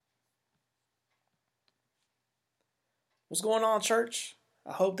What's going on, church?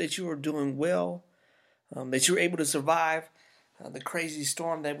 I hope that you are doing well, that you were able to survive the crazy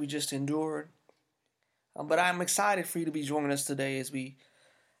storm that we just endured. But I'm excited for you to be joining us today as we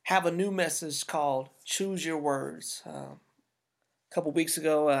have a new message called Choose Your Words. A couple weeks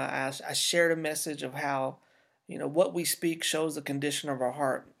ago, I shared a message of how, what we speak shows the condition of our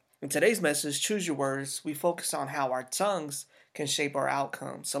heart. In today's message, Choose Your Words, we focus on how our tongues can shape our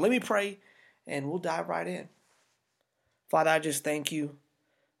outcomes. So let me pray and we'll dive right in. Father, I just thank you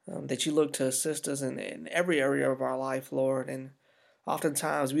that you look to assist us in every area of our life, Lord. And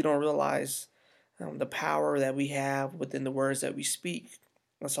oftentimes we don't realize the power that we have within the words that we speak.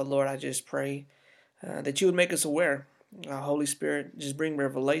 And so, Lord, I just pray that you would make us aware. Holy Spirit, just bring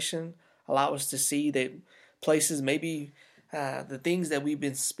revelation. Allow us to see that places, maybe the things that we've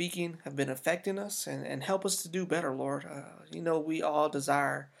been speaking have been affecting us and help us to do better, Lord. We all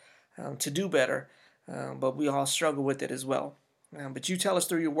desire to do better. But we all struggle with it as well. But you tell us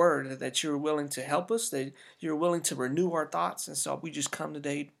through your word that you're willing to help us, that you're willing to renew our thoughts. And so we just come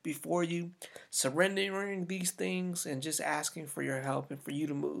today before you, surrendering these things and just asking for your help and for you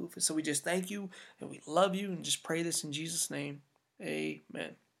to move. And so we just thank you and we love you and just pray this in Jesus' name.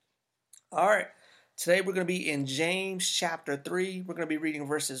 Amen. All right. Today we're going to be in James chapter 3. We're going to be reading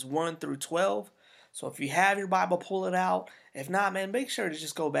verses 1 through 12. So if you have your Bible, pull it out. If not, man, make sure to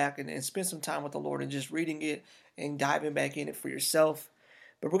just go back and spend some time with the Lord and just reading it and diving back in it for yourself.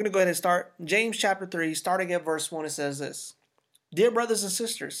 But we're going to go ahead and start. James chapter 3, starting at verse 1, it says this. Dear brothers and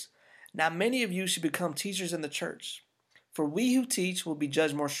sisters, now many of you should become teachers in the church. For we who teach will be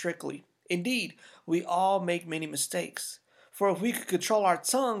judged more strictly. Indeed, we all make many mistakes. For if we could control our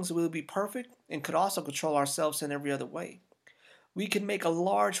tongues, we would be perfect and could also control ourselves in every other way. We can make a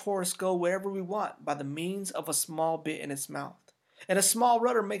large horse go wherever we want by the means of a small bit in its mouth. And a small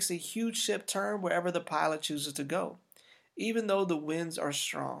rudder makes a huge ship turn wherever the pilot chooses to go, even though the winds are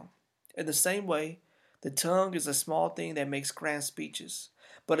strong. In the same way, the tongue is a small thing that makes grand speeches,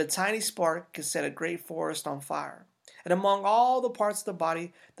 but a tiny spark can set a great forest on fire. And among all the parts of the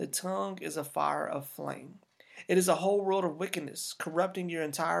body, the tongue is a fire of flame. It is a whole world of wickedness, corrupting your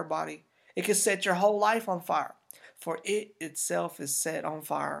entire body. It can set your whole life on fire. For it itself is set on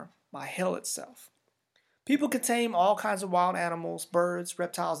fire by hell itself. People can tame all kinds of wild animals, birds,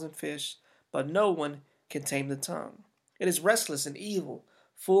 reptiles, and fish, but no one can tame the tongue. It is restless and evil,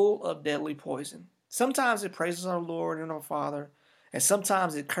 full of deadly poison. Sometimes it praises our Lord and our Father, and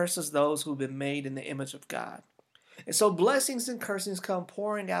sometimes it curses those who have been made in the image of God. And so blessings and cursings come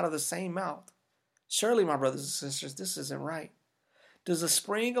pouring out of the same mouth. Surely, my brothers and sisters, this isn't right. Does a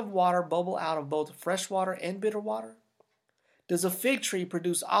spring of water bubble out of both fresh water and bitter water? Does a fig tree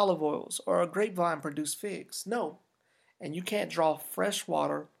produce olive oils or a grapevine produce figs? No. And you can't draw fresh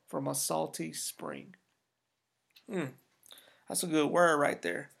water from a salty spring. That's a good word right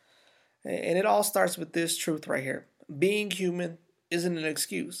there. And it all starts with this truth right here. Being human isn't an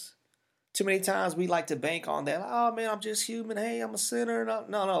excuse. Too many times we like to bank on that. Oh man, I'm just human. Hey, I'm a sinner.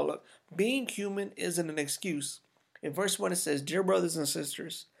 No. Look, being human isn't an excuse. In verse 1 it says, Dear brothers and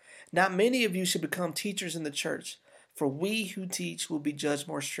sisters, not many of you should become teachers in the church, for we who teach will be judged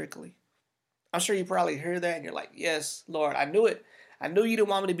more strictly. I'm sure you probably heard that and you're like, yes, Lord, I knew it. I knew you didn't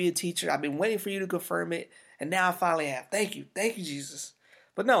want me to be a teacher. I've been waiting for you to confirm it, and now I finally have. Thank you, Jesus.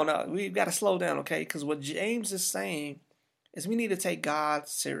 But no, we've got to slow down, okay? Because what James is saying is we need to take God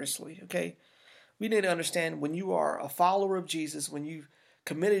seriously, okay? We need to understand when you are a follower of Jesus, when you've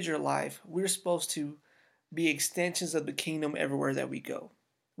committed your life, we're supposed to be extensions of the kingdom everywhere that we go.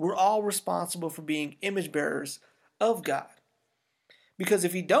 We're all responsible for being image bearers of God. Because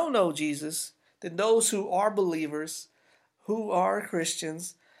if you don't know Jesus, then those who are believers, who are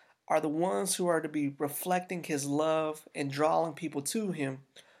Christians, are the ones who are to be reflecting his love and drawing people to him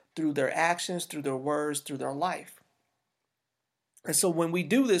through their actions, through their words, through their life. And so when we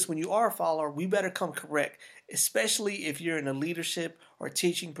do this, when you are a follower, we better come correct, especially if you're in a leadership or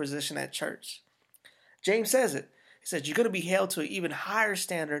teaching position at church. James says it. He says you're going to be held to an even higher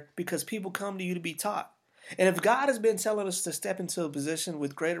standard because people come to you to be taught. And if God has been telling us to step into a position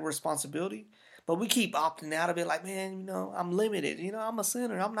with greater responsibility, but we keep opting out of it like, man, I'm limited. I'm a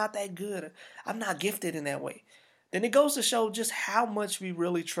sinner. I'm not that good. I'm not gifted in that way. Then it goes to show just how much we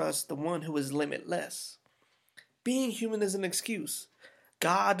really trust the one who is limitless. Being human is an excuse.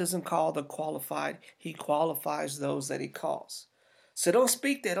 God doesn't call the qualified. He qualifies those that he calls. So don't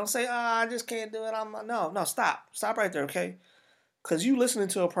speak there. Don't say, I just can't do it. No, stop. Stop right there, okay? Because you listening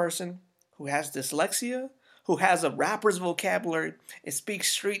to a person who has dyslexia, who has a rapper's vocabulary, and speaks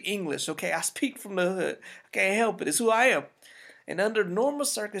street English, okay? I speak from the hood. I can't help it. It's who I am. And under normal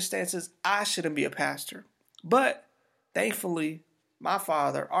circumstances, I shouldn't be a pastor. But Thankfully, my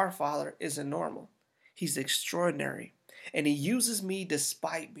Father, our Father, isn't normal. He's extraordinary. And He uses me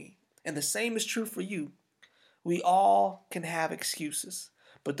despite me. And the same is true for you. We all can have excuses,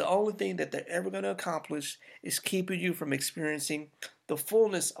 but the only thing that they're ever going to accomplish is keeping you from experiencing the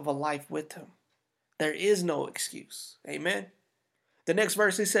fullness of a life with Him. There is no excuse. Amen. The next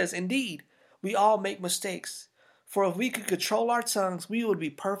verse it says, "Indeed, we all make mistakes. For if we could control our tongues, we would be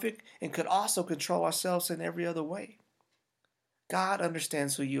perfect and could also control ourselves in every other way." God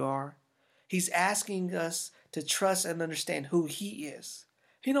understands who you are. He's asking us to trust and understand who He is.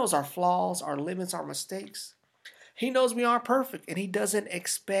 He knows our flaws, our limits, our mistakes. He knows we aren't perfect, and He doesn't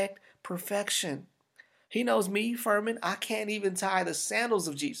expect perfection. He knows me, Furman, I can't even tie the sandals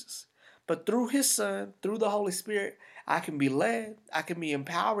of Jesus. But through His Son, through the Holy Spirit, I can be led, I can be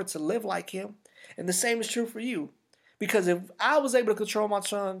empowered to live like Him. And the same is true for you. Because if I was able to control my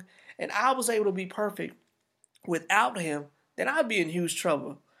tongue and I was able to be perfect without Him, then I'd be in huge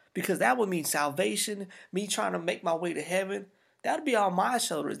trouble. Because that would mean salvation, me trying to make my way to heaven. That would be on my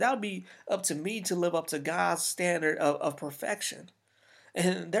shoulders. That would be up to me to live up to God's standard of perfection.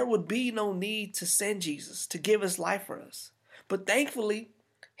 And there would be no need to send Jesus to give His life for us. But thankfully,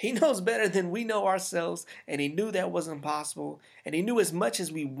 He knows better than we know ourselves, and He knew that wasn't possible. And He knew as much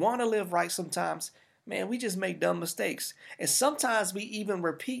as we want to live right sometimes, man, we just make dumb mistakes. And sometimes we even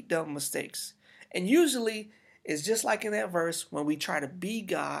repeat dumb mistakes. And usually, it's just like in that verse when we try to be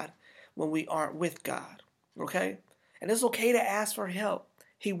God when we aren't with God. Okay? And it's okay to ask for help.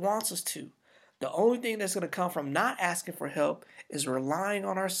 He wants us to. The only thing that's going to come from not asking for help is relying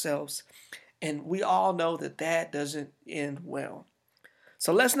on ourselves. And we all know that that doesn't end well.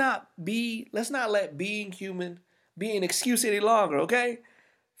 So let's not let being human be an excuse any longer, okay?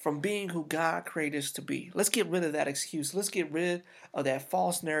 From being who God created us to be. Let's get rid of that excuse. Let's get rid of that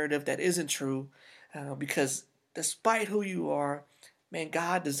false narrative that isn't true. Because despite who you are, man,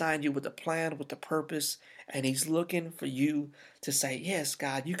 God designed you with a plan, with a purpose, and He's looking for you to say, yes,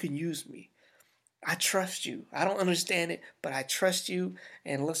 God, you can use me. I trust you. I don't understand it, but I trust you,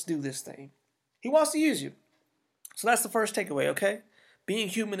 and let's do this thing. He wants to use you. So that's the first takeaway, okay? Being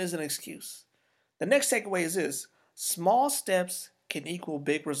human is an excuse. The next takeaway is this: small steps can equal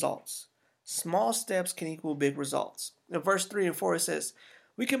big results. Small steps can equal big results. In verse 3 and 4 it says,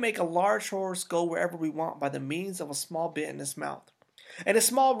 "We can make a large horse go wherever we want by the means of a small bit in its mouth. And a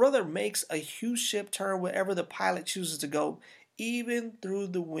small rudder makes a huge ship turn wherever the pilot chooses to go, even though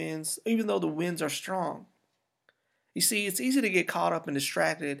the winds are strong." You see, it's easy to get caught up and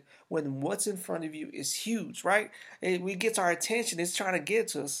distracted when what's in front of you is huge, right? It gets our attention. It's trying to get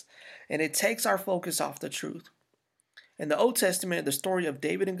to us. And it takes our focus off the truth. In the Old Testament, the story of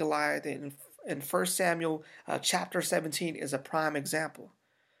David and Goliath in 1 Samuel chapter 17 is a prime example.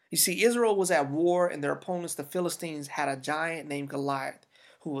 You see, Israel was at war, and their opponents, the Philistines, had a giant named Goliath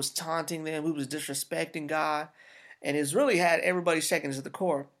who was taunting them, who was disrespecting God, and it's really had everybody shaking to the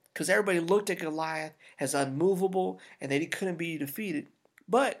core because everybody looked at Goliath as unmovable and that he couldn't be defeated.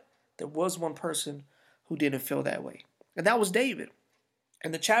 But there was one person who didn't feel that way, and that was David.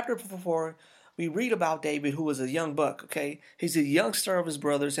 In the chapter before, we read about David, who was a young buck, okay? He's a youngster of his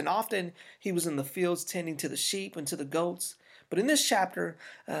brothers, and often he was in the fields tending to the sheep and to the goats. But in this chapter,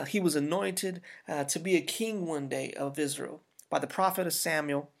 he was anointed to be a king one day of Israel by the prophet of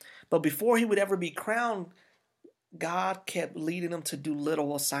Samuel. But before he would ever be crowned, God kept leading him to do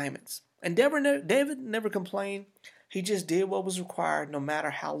little assignments. And David never complained. He just did what was required, no matter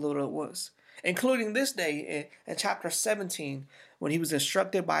how little it was. Including this day in chapter 17, when he was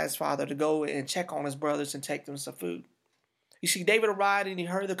instructed by his father to go and check on his brothers and take them some food. You see, David arrived and he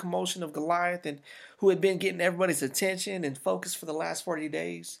heard the commotion of Goliath, and who had been getting everybody's attention and focus for the last 40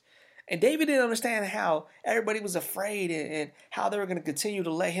 days. And David didn't understand how everybody was afraid and how they were going to continue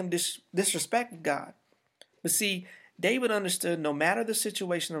to let him disrespect God. But see, David understood no matter the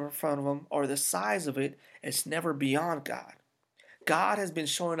situation in front of him or the size of it, it's never beyond God. God has been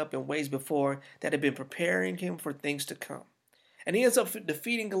showing up in ways before that have been preparing him for things to come. And he ends up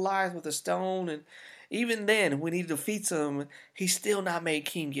defeating Goliath with a stone, and even then, when he defeats him, he's still not made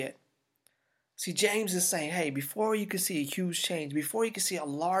king yet. See, James is saying, hey, before you can see a huge change, before you can see a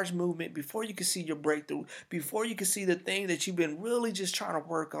large movement, before you can see your breakthrough, before you can see the thing that you've been really just trying to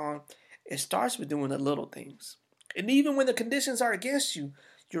work on, it starts with doing the little things. And even when the conditions are against you,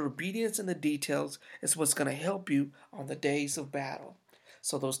 your obedience in the details is what's going to help you on the days of battle.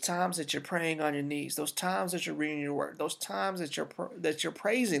 So those times that you're praying on your knees, those times that you're reading your word, those times that you're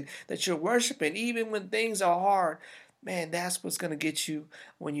praising, that you're worshiping, even when things are hard, man, that's what's going to get you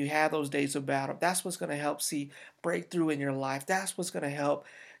when you have those days of battle. That's what's going to help see breakthrough in your life. That's what's going to help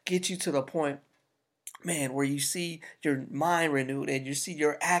get you to the point Man, where you see your mind renewed and you see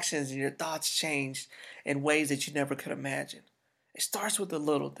your actions and your thoughts changed in ways that you never could imagine. It starts with the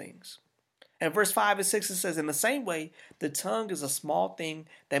little things. And verse 5 and 6 it says, in the same way, the tongue is a small thing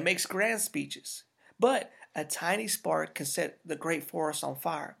that makes grand speeches, but a tiny spark can set the great forest on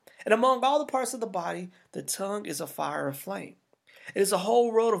fire. And among all the parts of the body, the tongue is a fire of flame. It is a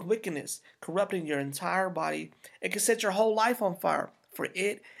whole road of wickedness, corrupting your entire body. It can set your whole life on fire, for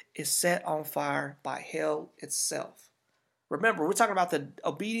it is set on fire by hell itself. Remember, we're talking about the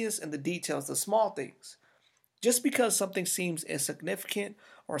obedience and the details, the small things. Just because something seems insignificant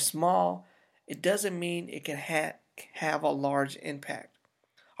or small, it doesn't mean it can have a large impact.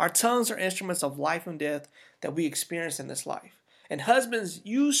 Our tongues are instruments of life and death that we experience in this life. And husbands,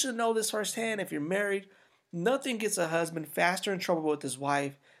 you should know this firsthand if you're married. Nothing gets a husband faster in trouble with his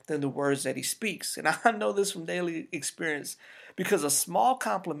wife than the words that he speaks. And I know this from daily experience because a small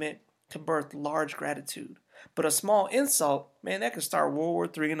compliment can birth large gratitude. But a small insult, man, that can start World War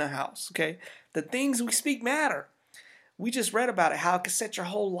III in the house, okay? The things we speak matter. We just read about it, how it can set your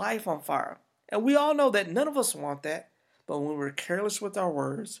whole life on fire. And we all know that none of us want that. But when we're careless with our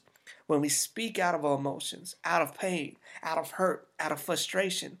words, when we speak out of our emotions, out of pain, out of hurt, out of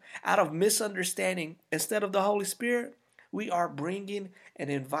frustration, out of misunderstanding, instead of the Holy Spirit, we are bringing and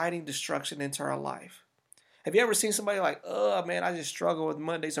inviting destruction into our life. Have you ever seen somebody like, oh man, I just struggle with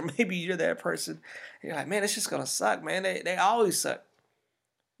Mondays, or maybe you're that person. You're like, man, it's just going to suck, man. They always suck.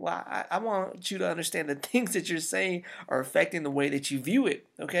 Well, I want you to understand the things that you're saying are affecting the way that you view it,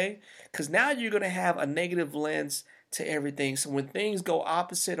 okay? Because now you're going to have a negative lens to everything. So when things go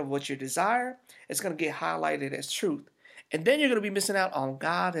opposite of what you desire, it's going to get highlighted as truth. And then you're going to be missing out on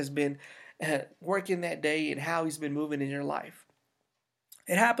God has been working that day and how he's been moving in your life.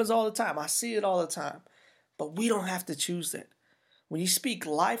 It happens all the time. I see it all the time. But we don't have to choose that. When you speak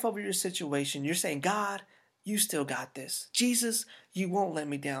life over your situation, you're saying, God, you still got this. Jesus, you won't let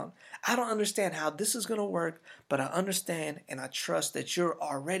me down. I don't understand how this is going to work, but I understand and I trust that you're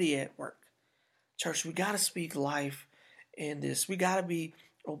already at work. Church, we got to speak life in this. We got to be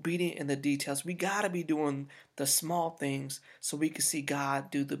obedient in the details. We got to be doing the small things so we can see God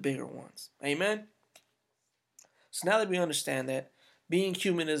do the bigger ones. Amen? So now that we understand that being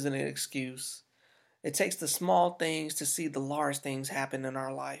human isn't an excuse, it takes the small things to see the large things happen in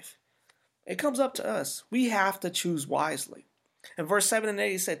our life. It comes up to us. We have to choose wisely. In verse 7 and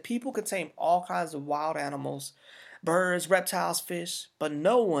 8, it said, people can tame all kinds of wild animals, birds, reptiles, fish, but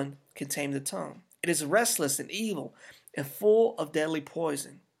no one can tame the tongue. It is restless and evil and full of deadly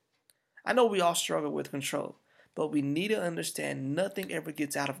poison. I know we all struggle with control, but we need to understand nothing ever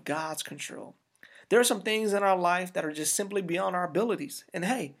gets out of God's control. There are some things in our life that are just simply beyond our abilities. And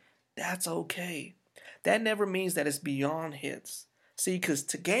hey, that's okay. That never means that it's beyond his. See, because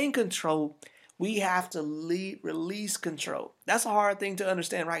to gain control, we have to release control. That's a hard thing to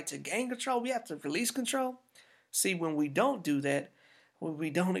understand, right? To gain control, we have to release control. See, when we don't do that, when we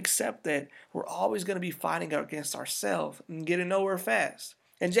don't accept that, we're always going to be fighting against ourselves and getting nowhere fast.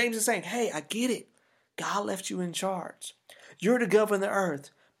 And James is saying, hey, I get it. God left you in charge. You're to govern the earth,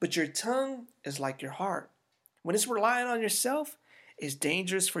 but your tongue is like your heart. When it's relying on yourself, it's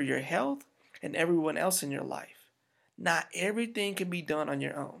dangerous for your health and everyone else in your life. Not everything can be done on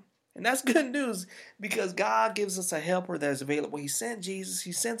your own. And that's good news because God gives us a helper that is available. He sent Jesus.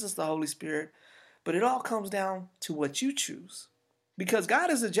 He sent us the Holy Spirit. But it all comes down to what you choose. Because God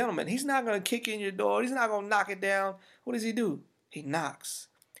is a gentleman. He's not going to kick in your door. He's not going to knock it down. What does he do? He knocks.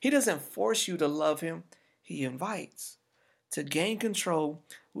 He doesn't force you to love him. He invites. To gain control,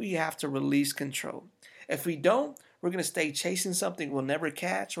 we have to release control. If we don't, we're going to stay chasing something we'll never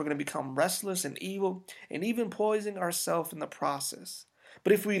catch. We're going to become restless and evil and even poisoning ourselves in the process.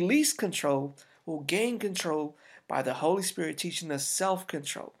 But if we release control, we'll gain control by the Holy Spirit teaching us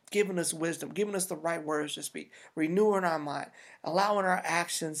self-control, giving us wisdom, giving us the right words to speak, renewing our mind, allowing our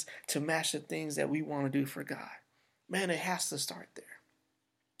actions to match the things that we want to do for God. Man, it has to start there.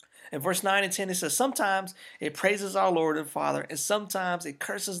 In verse 9 and 10, it says, sometimes it praises our Lord and Father, and sometimes it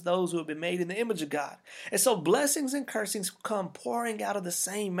curses those who have been made in the image of God. And so blessings and cursings come pouring out of the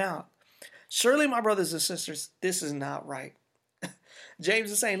same mouth. Surely, my brothers and sisters, this is not right.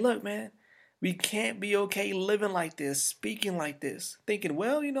 James is saying, look, man, we can't be okay living like this, speaking like this, thinking,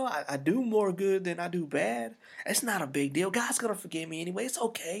 well, I do more good than I do bad. It's not a big deal. God's going to forgive me anyway. It's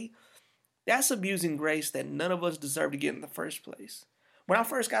okay. That's abusing grace that none of us deserve to get in the first place. When I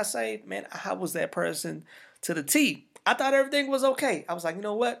first got saved, man, I was that person to the T. I thought everything was okay. I was like, you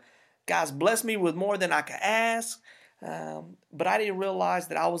know what? God's blessed me with more than I could ask. But I didn't realize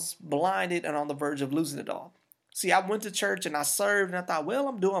that I was blinded and on the verge of losing it all. See, I went to church and I served and I thought, well,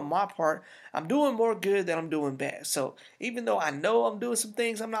 I'm doing my part. I'm doing more good than I'm doing bad. So even though I know I'm doing some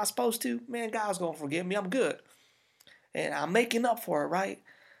things I'm not supposed to, man, God's going to forgive me. I'm good. And I'm making up for it, right?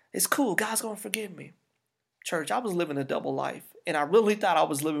 It's cool. God's going to forgive me. Church, I was living a double life. And I really thought I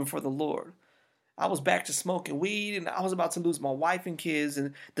was living for the Lord. I was back to smoking weed and I was about to lose my wife and kids.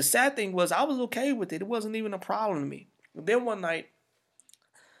 And the sad thing was I was okay with it. It wasn't even a problem to me. And then one night,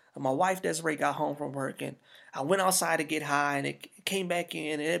 my wife Desiree got home from work and I went outside to get high and it came back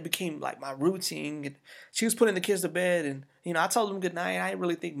in and it became like my routine. And she was putting the kids to bed and, I told them good night. I didn't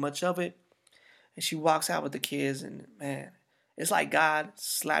really think much of it. And she walks out with the kids and, man, it's like God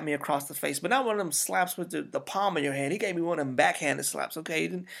slapped me across the face. But not one of them slaps with the palm of your hand. He gave me one of them backhanded slaps,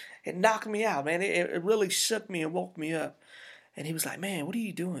 okay? It knocked me out, man. It really shook me and woke me up. And he was like, man, what are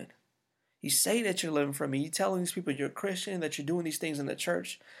you doing? You say that you're living for me. You're telling these people you're a Christian, that you're doing these things in the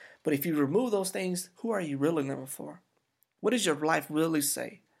church. But if you remove those things, who are you really living for? What does your life really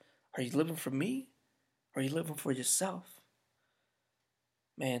say? Are you living for me? Or are you living for yourself?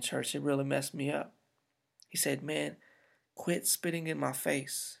 Man, church, it really messed me up. He said, man, quit spitting in my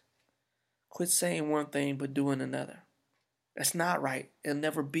face. Quit saying one thing but doing another. That's not right. It'll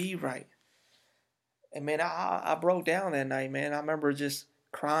never be right. And man, I broke down that night, man. I remember just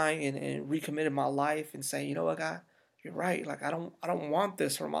crying and recommitting my life and saying, you know what, God, you're right. Like I don't want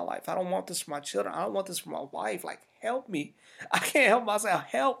this for my life. I don't want this for my children. I don't want this for my wife. Like help me. I can't help myself.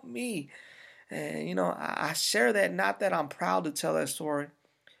 Help me. And I share that, not that I'm proud to tell that story,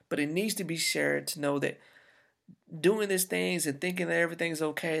 but it needs to be shared to know that doing these things and thinking that everything's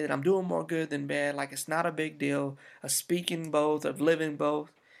okay, that I'm doing more good than bad, like it's not a big deal, of speaking both, of living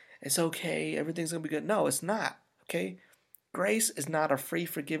both. It's okay, everything's going to be good. No, it's not, okay? Grace is not a free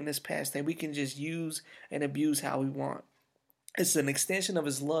forgiveness pass that we can just use and abuse how we want. It's an extension of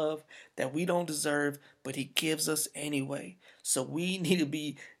his love that we don't deserve, but he gives us anyway. So we need to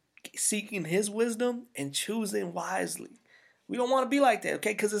be seeking his wisdom and choosing wisely. We don't want to be like that,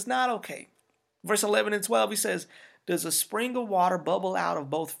 okay? Because it's not okay. Verse 11 and 12, he says, does a spring of water bubble out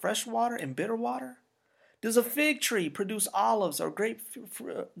of both fresh water and bitter water? Does a fig tree produce olives or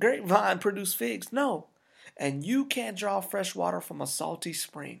grapevine produce figs? No. And you can't draw fresh water from a salty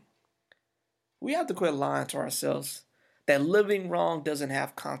spring. We have to quit lying to ourselves that living wrong doesn't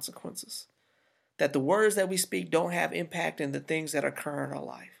have consequences, that the words that we speak don't have impact in the things that occur in our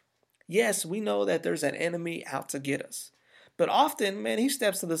life. Yes, we know that there's an enemy out to get us. But often, man, he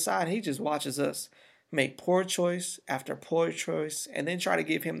steps to the side and he just watches us make poor choice after poor choice and then try to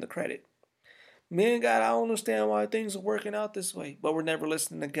give him the credit. Man, God, I don't understand why things are working out this way. But we're never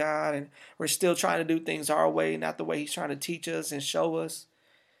listening to God and we're still trying to do things our way, not the way he's trying to teach us and show us.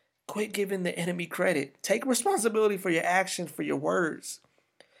 Quit giving the enemy credit. Take responsibility for your actions, for your words.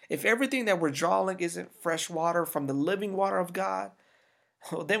 If everything that we're drawing isn't fresh water from the living water of God,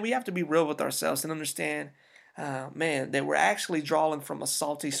 well, then we have to be real with ourselves and understand, that we're actually drawing from a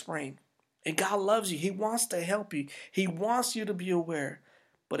salty spring. And God loves you. He wants to help you. He wants you to be aware.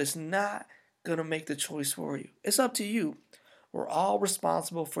 But it's not going to make the choice for you. It's up to you. We're all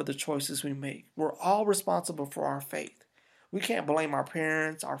responsible for the choices we make. We're all responsible for our faith. We can't blame our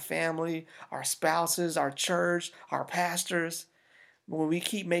parents, our family, our spouses, our church, our pastors when we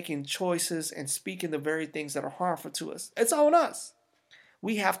keep making choices and speaking the very things that are harmful to us. It's on us.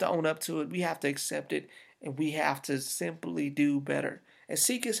 We have to own up to it. We have to accept it. And we have to simply do better and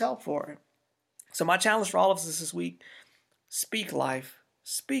seek his help for it. So my challenge for all of us this week, speak life.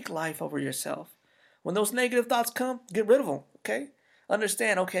 Speak life over yourself. When those negative thoughts come, get rid of them, okay?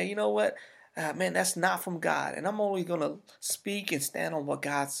 Understand, okay, you know what? Man, that's not from God. And I'm only going to speak and stand on what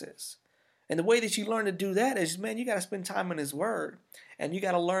God says. And the way that you learn to do that is, man, you got to spend time in his word. And you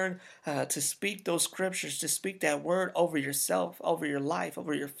got to learn to speak those scriptures, to speak that word over yourself, over your life,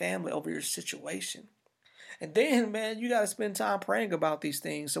 over your family, over your situation. And then, man, you got to spend time praying about these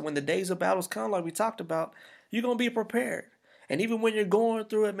things. So when the days of battles come, like we talked about, you're going to be prepared. And even when you're going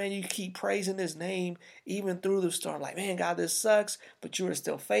through it, man, you keep praising his name, even through the storm. Like, man, God, this sucks, but you are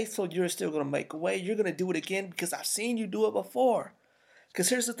still faithful. You're still going to make a way. You're going to do it again because I've seen you do it before. Because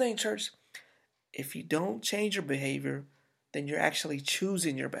here's the thing, church. If you don't change your behavior, then you're actually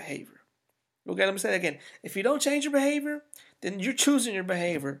choosing your behavior. Okay, let me say that again. If you don't change your behavior, then you're choosing your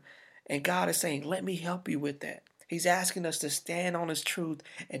behavior. And God is saying, let me help you with that. He's asking us to stand on his truth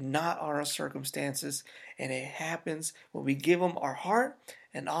and not on our circumstances. And it happens when we give him our heart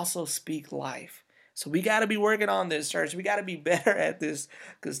and also speak life. So we got to be working on this, church. We got to be better at this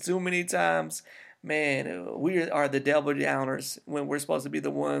because too many times, man, we are the devil downers when we're supposed to be the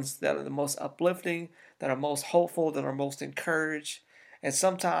ones that are the most uplifting, that are most hopeful, that are most encouraged. And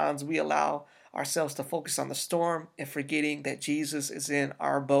sometimes we allow ourselves to focus on the storm and forgetting that Jesus is in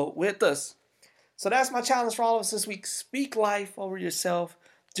our boat with us. So that's my challenge for all of us this week. Speak life over yourself.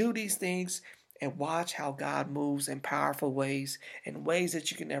 Do these things and watch how God moves in powerful ways, in ways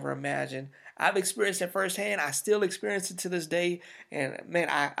that you can never imagine. I've experienced it firsthand. I still experience it to this day. And man,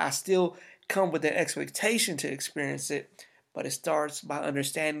 I still come with an expectation to experience it. But it starts by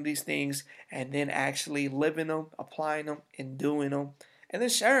understanding these things and then actually living them, applying them, and doing them. And then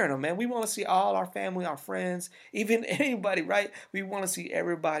sharing them, man. We want to see all our family, our friends, even anybody, right? We want to see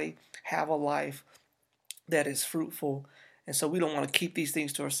everybody have a life that is fruitful. And so we don't want to keep these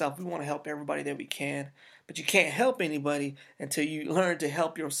things to ourselves. We want to help everybody that we can. But you can't help anybody until you learn to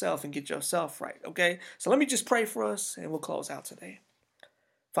help yourself and get yourself right, okay? So let me just pray for us and we'll close out today.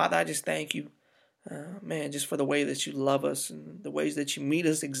 Father, I just thank you, man, just for the way that you love us and the ways that you meet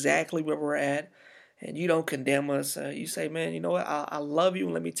us exactly where we're at. And you don't condemn us. You say, man, you know what? I love you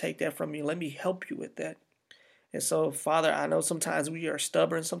and let me take that from you. Let me help you with that. And so, Father, I know sometimes we are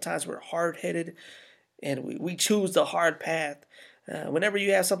stubborn. Sometimes we're hard-headed. And we choose the hard path whenever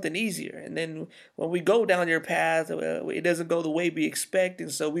you have something easier. And then when we go down your path, it doesn't go the way we expect.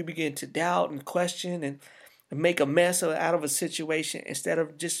 And so we begin to doubt and question and make a mess out of a situation instead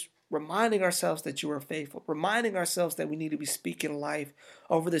of just reminding ourselves that you are faithful, reminding ourselves that we need to be speaking life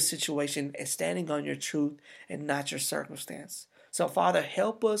over the situation and standing on your truth and not your circumstance. So, Father,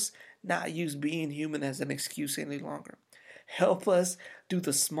 help us not use being human as an excuse any longer. Help us do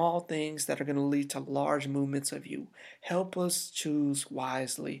the small things that are going to lead to large movements of you. Help us choose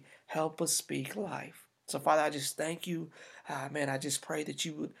wisely. Help us speak life. So, Father, I just thank you. Man, I just pray that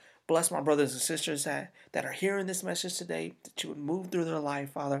you would bless my brothers and sisters that are hearing this message today, that you would move through their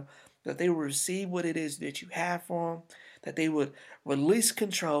life, Father, that they will receive what it is that you have for them, that they would release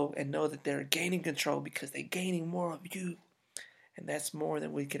control and know that they're gaining control because they're gaining more of you. And that's more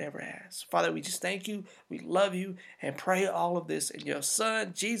than we could ever ask. Father, we just thank you. We love you and pray all of this in your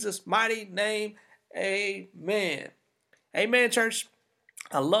Son, Jesus' mighty name. Amen. Amen, church.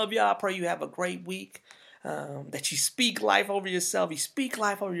 I love y'all. I pray you have a great week. That you speak life over yourself. You speak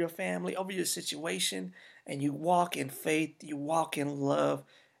life over your family, over your situation. And you walk in faith. You walk in love.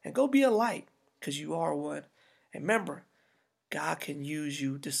 And go be a light because you are one. And remember, God can use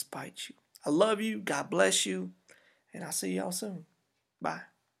you despite you. I love you. God bless you. And I'll see y'all soon. Bye.